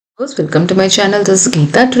Welcome to my channel. This is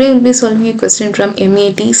Geeta. Today we'll be solving a question from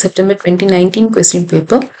MEAT September 2019 question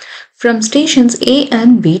paper. From stations A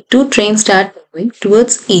and B, two trains start moving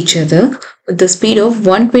towards each other with the speed of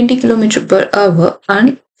 120 km per hour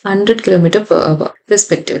and 100 km per hour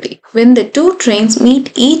respectively. When the two trains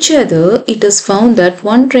meet each other, it is found that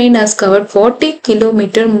one train has covered 40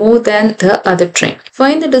 km more than the other train.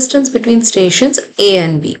 Find the distance between stations A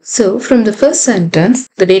and B. So from the first sentence,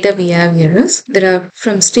 the data we have here is there are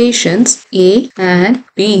from stations A and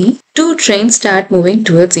B, two trains start moving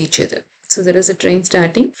towards each other. So there is a train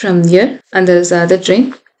starting from here and there is another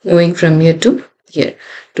train moving from here to here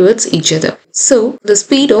towards each other. So the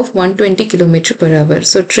speed of 120 km per hour.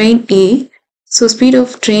 So speed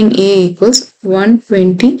of train A equals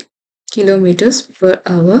 120 kilometers per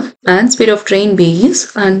hour and speed of train B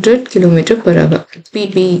is 100 km per hour.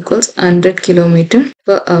 Speed B equals 100 km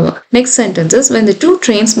per hour. Next sentence is when the two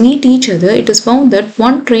trains meet each other, it is found that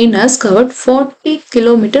one train has covered 40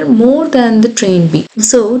 km more than the train B.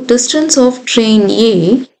 So distance of train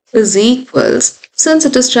A is equals, since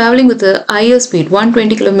it is traveling with a higher speed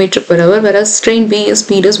 120 km per hour whereas train B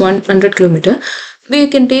speed is 100 km, we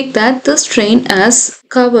can take that this train has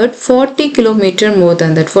covered 40 km more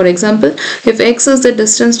than that. For example, if x is the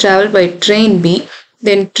distance traveled by train B,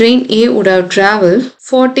 then train A would have traveled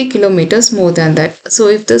 40 km more than that. So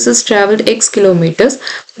if this is traveled x kilometers,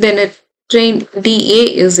 then a train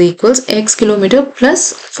DA is equals x kilometer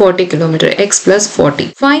plus 40 kilometer, x plus 40.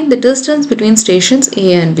 Find the distance between stations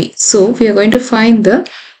A and B. So we are going to find the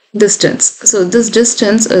distance. So this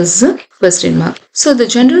distance is a question mark. So the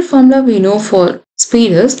general formula we know for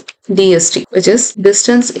speed is DST, which is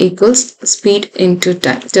distance equals speed into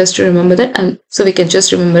time. Just to remember that, and so we can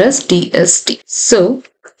just remember as DST. So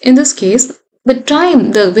in this case, the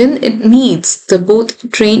time when it meets the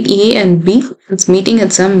both train A and B, it's meeting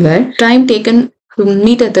at somewhere, time taken to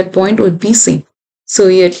meet at that point would be same. So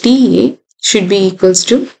here TA should be equals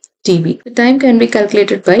to TB. The time can be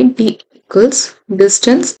calculated by D equals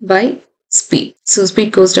distance by speed. So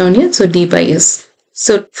speed goes down here, so D by S.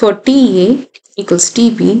 So for TA equals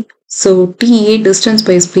TB, so TA distance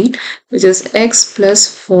by speed, which is x plus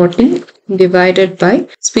 40 divided by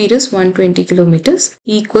speed is 120 kilometers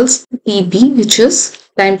equals TB, which is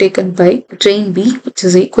time taken by train B, which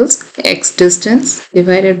is equals x distance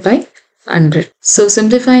divided by 100. So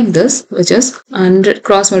simplifying this, which is 100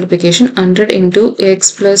 cross multiplication, 100 into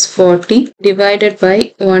x plus 40 divided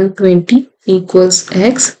by 120 equals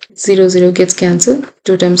x. 0 gets cancelled.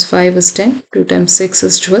 2 times 5 is 10. 2 times 6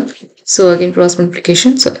 is 12. So again cross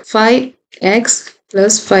multiplication. So 5x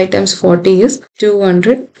plus 5 times 40 is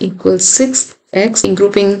 200 equals 6x.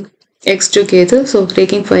 Grouping x together. So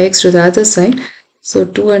taking 5x to the other side. So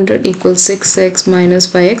 200 equals 6x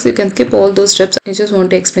minus 5x. You can skip all those steps. I just want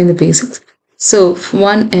to explain the basics. So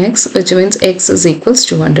 1x, which means x is equals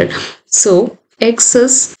 200. So x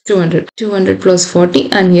is 200. 200 plus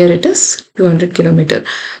 40 and here it is 200 kilometer.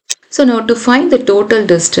 So now to find the total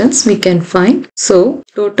distance, we can find, so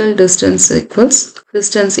total distance equals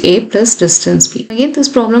distance A plus distance B. Again, this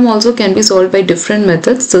problem also can be solved by different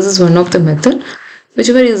methods. This is one of the method,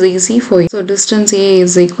 whichever is easy for you. So distance A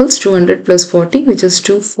is equals 200 plus 40, which is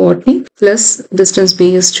 240 plus distance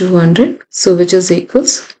B is 200. So which is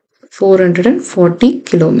equals 440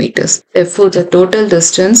 kilometers. Therefore, the total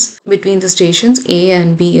distance between the stations A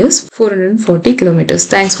and B is 440 kilometers.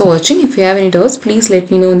 Thanks for watching. If you have any doubts, please let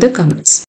me know in the comments.